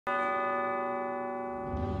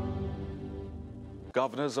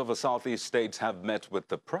Governors of the Southeast states have met with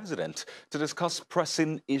the president to discuss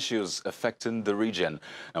pressing issues affecting the region.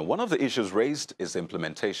 And one of the issues raised is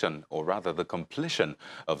implementation, or rather the completion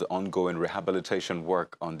of the ongoing rehabilitation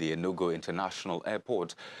work on the Enugu International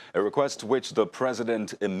Airport, a request which the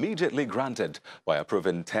president immediately granted by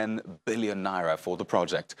approving 10 billion naira for the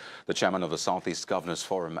project. The chairman of the Southeast Governors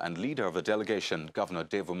Forum and leader of the delegation, Governor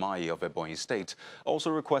Iwuanyanwu of Ebonyi State,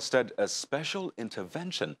 also requested a special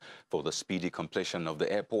intervention for the speedy completion of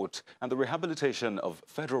the airport and the rehabilitation of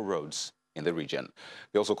federal roads in the region.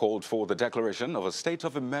 They also called for the declaration of a state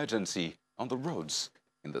of emergency on the roads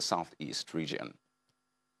in the Southeast region.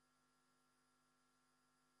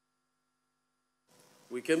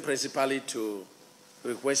 We came principally to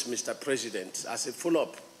request Mr. President as a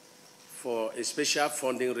follow-up for a special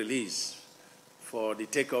funding release for the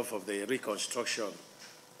takeoff of the reconstruction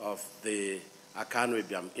of the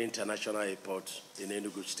Iwuanyanwu International Airport in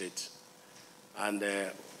Enugu State. And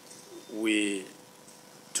we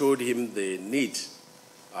told him the need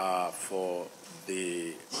for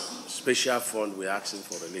the special fund we're asking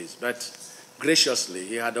for release. But graciously,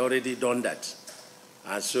 he had already done that.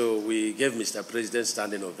 And so we gave Mr. President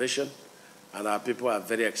standing ovation, and our people are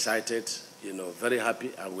very excited, very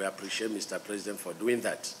happy, and we appreciate Mr. President for doing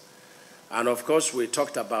that. And of course, we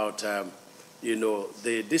talked about,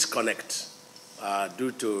 the disconnect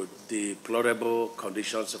due to the deplorable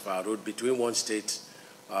conditions of our road between one state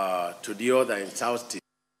to the other in South.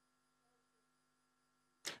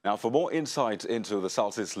 Now, for more insight into the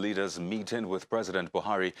Southeast leaders' meeting with President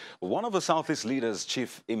Buhari, one of the Southeast leaders,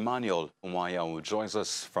 Chief Iwuanyanwu, joins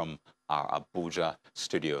us from our Abuja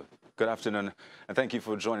studio. Good afternoon, and thank you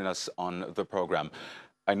for joining us on the program.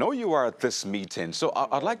 I know you are at this meeting, so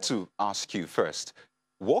I'd like to ask you first,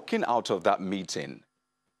 walking out of that meeting,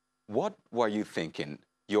 what were you thinking?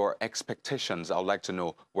 Your expectations, I'd like to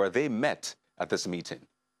know, were they met at this meeting?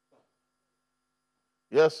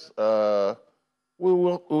 Yes, we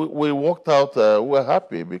walked out, we were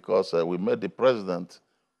happy because we met the president,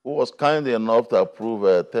 who was kind enough to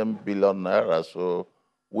approve 10 billion naira. So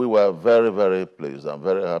we were very, very pleased and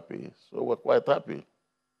very happy. So we're quite happy.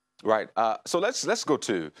 Right. So let's go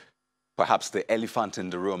to perhaps the elephant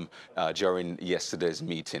in the room during yesterday's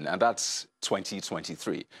meeting, and that's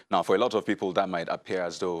 2023. Now, for a lot of people, that might appear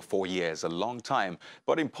as though 4 years, a long time.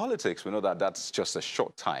 But in politics, we know that that's just a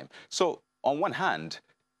short time. So on one hand,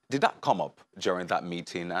 did that come up during that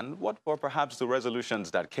meeting? And what were perhaps the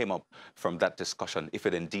resolutions that came up from that discussion, if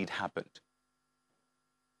it indeed happened?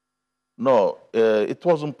 No, it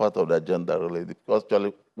wasn't part of the agenda, really, because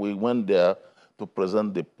actually we went there to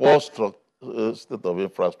present the poor state of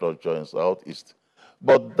infrastructure in Southeast.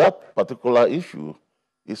 But that particular issue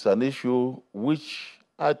is an issue which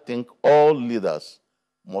I think all leaders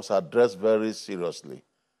must address very seriously.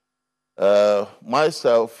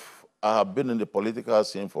 Myself, I have been in the political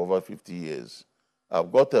scene for over 50 years.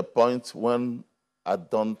 I've got a point when I've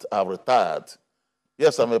retired.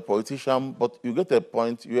 Yes, I'm a politician, but you get a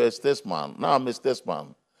point, you're a statesman. Now I'm a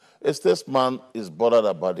statesman. A statesman is bothered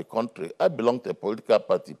about the country. I belong to a political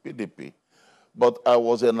party, PDP, but I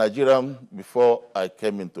was a Nigerian before I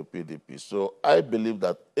came into PDP. So I believe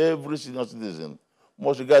that every senior citizen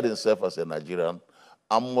must regard himself as a Nigerian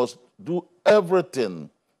and must do everything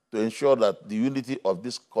to ensure that the unity of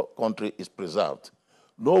this country is preserved.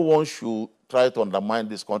 No one should try to undermine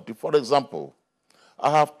this country. For example,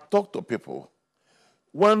 I have talked to people.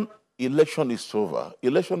 When election is over,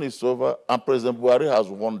 and President Buhari has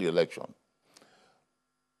won the election,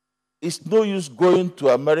 it's no use going to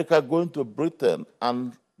America, going to Britain,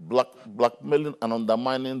 and blackmailing and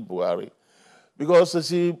undermining Buhari. Because, you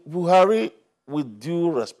see, Buhari, with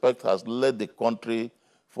due respect, has led the country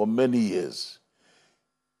for many years.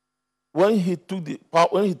 When he took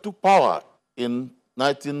power in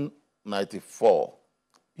 1984,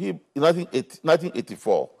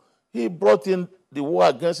 1984, he brought in the war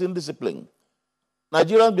against indiscipline.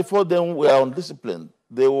 Nigerians before them were undisciplined.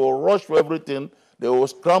 They will rush for everything. They will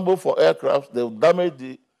scramble for aircraft. They will damage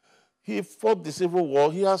the... He fought the civil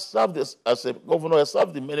war. He has served as a governor. He has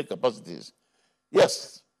served in many capacities.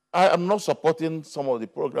 Yes, I am not supporting some of the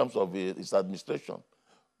programs of his administration,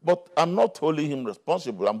 but I'm not holding him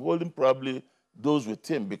responsible. I'm holding probably those with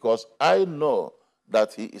him because I know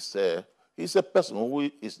that he's a person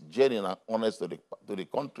who is genuine and honest to the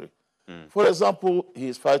country. For example, he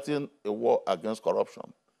is fighting a war against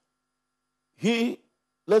corruption.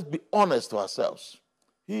 Let's be honest to ourselves,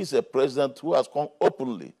 he is a president who has come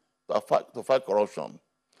openly to fight corruption.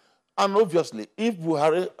 And obviously, if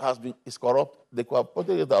Buhari is corrupt, they could have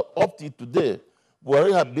pointed it out. Up to today,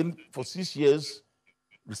 Buhari has been for 6 years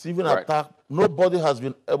receiving attack. Nobody has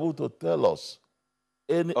been able to tell us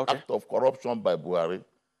any Okay. act of corruption by Buhari.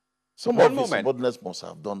 Some One of his moment. subordinates must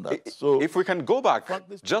have done that. So, If we can go back,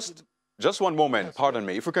 frankly just one moment, yes, pardon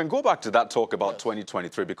me. If we can go back to that talk about yes.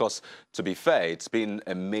 2023, because to be fair, it's been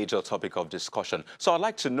a major topic of discussion. So I'd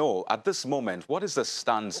like to know, at this moment, what is the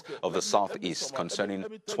stance of the Southeast concerning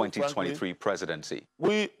let me tell you 2023 frankly, presidency?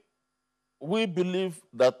 we believe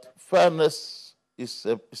that fairness is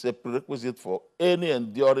a prerequisite for any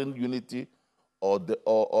enduring unity or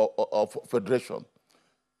federation.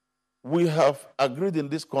 We have agreed in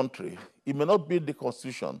this country, it may not be the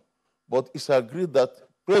constitution, but it's agreed that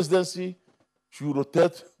presidency should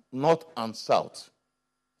rotate north and south.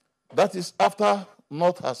 That is, after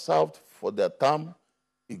north has served for their term,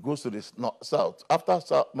 it goes to the south. After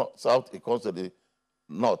south, it comes to the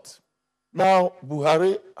north. Now,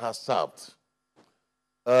 Buhari has served.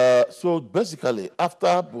 So basically, after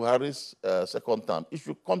Buhari's second term, it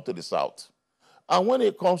should come to the south. And when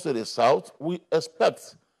it comes to the south, we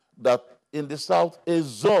expect that in the south, a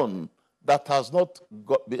zone that has not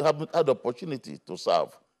haven't had opportunity to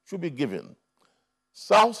serve should be given.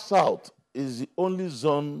 South-South is the only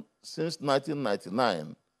zone since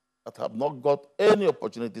 1999 that have not got any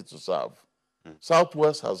opportunity to serve.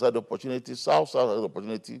 Southwest has had opportunity, South-South has had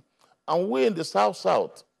opportunity, and we in the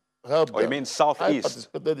South-South helped them. You mean Southeast? I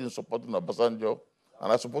participated in supporting Obasanjo,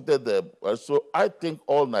 and I supported them. So I think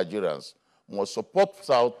all Nigerians must support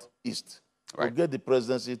Southeast to get the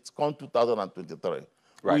presidency come 2023.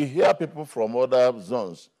 Right. We hear people from other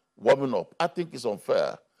zones warming up. I think it's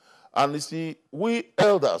unfair. And you see, we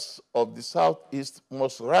elders of the Southeast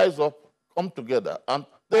must rise up, come together, and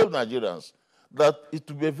tell Nigerians that it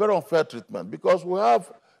will be a very unfair treatment because we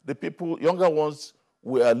have the people, younger ones,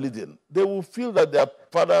 we are leading. They will feel that their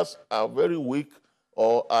fathers are very weak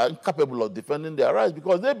or are incapable of defending their rights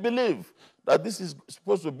because they believe that this is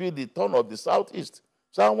supposed to be the turn of the Southeast.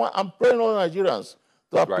 So I'm praying on Nigerians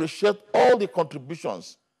to appreciate all the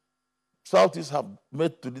contributions Southeast have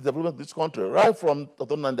made to the development of this country, right from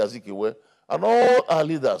Dr. Nnamdi Azikiwe and all our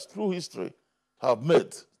leaders through history have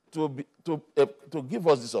made to give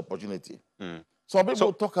us this opportunity. Some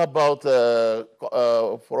people talk about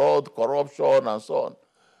fraud, corruption, and so on.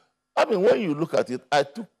 I mean, when you look at it, I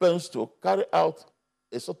took pains to carry out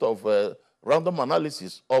a sort of random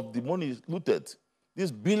analysis of the money looted,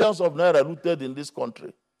 these billions of naira looted in this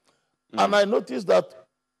country. And I noticed that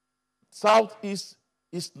Southeast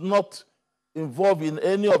is not involved in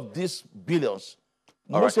any of these billions.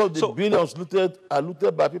 Most of the billions looted are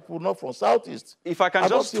looted by people not from Southeast. If I can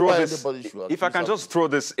just throw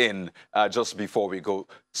this in just before we go,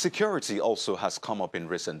 security also has come up in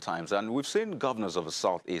recent times, and we've seen governors of the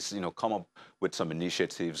Southeast, come up with some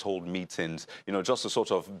initiatives, hold meetings, just to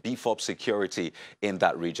sort of beef up security in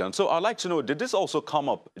that region. So I'd like to know, did this also come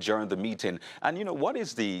up during the meeting? And what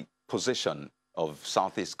is the position of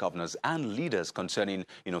Southeast governors and leaders concerning,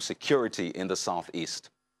 security in the Southeast?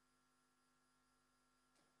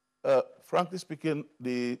 Frankly speaking,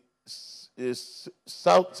 the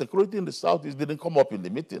security in the Southeast didn't come up in the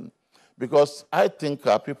meeting because I think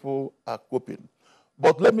our people are coping.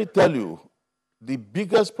 But let me tell you, the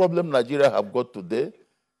biggest problem Nigeria have got today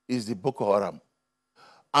is the Boko Haram.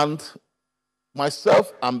 And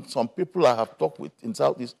myself and some people I have talked with in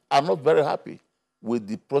Southeast are not very happy with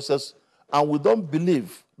the process. And we don't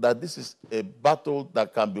believe that this is a battle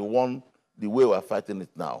that can be won the way we're fighting it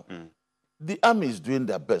now. The army is doing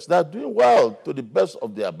their best. They're doing well to the best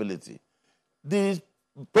of their ability. The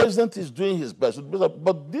president is doing his best.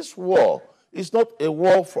 But this war is not a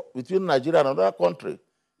war between Nigeria and another country.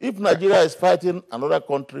 If Nigeria is fighting another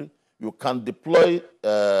country, you can deploy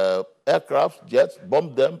aircraft, jets,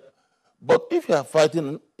 bomb them. But if you are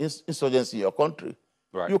fighting insurgency in your country,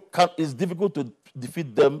 it's difficult to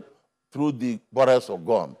defeat them through the barrels of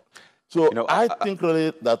gun. So I think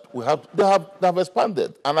really that they have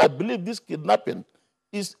expanded. And I believe this kidnapping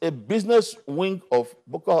is a business wing of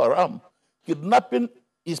Boko Haram. Kidnapping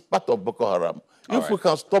is part of Boko Haram. If we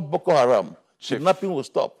can stop Boko Haram, kidnapping will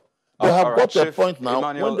stop. They have got to a point now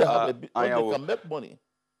when they can make money.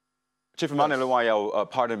 Chief Emmanuel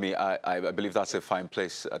Iwuanyanwu, pardon me, I believe that's a fine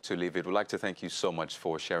place to leave it. We'd like to thank you so much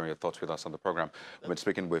for sharing your thoughts with us on the program. We've been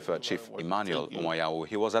speaking with Chief Emmanuel Iwuanyanwu.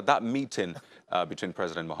 He was at that meeting between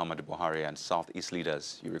President Muhammadu Buhari and Southeast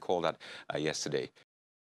leaders. You recall that yesterday.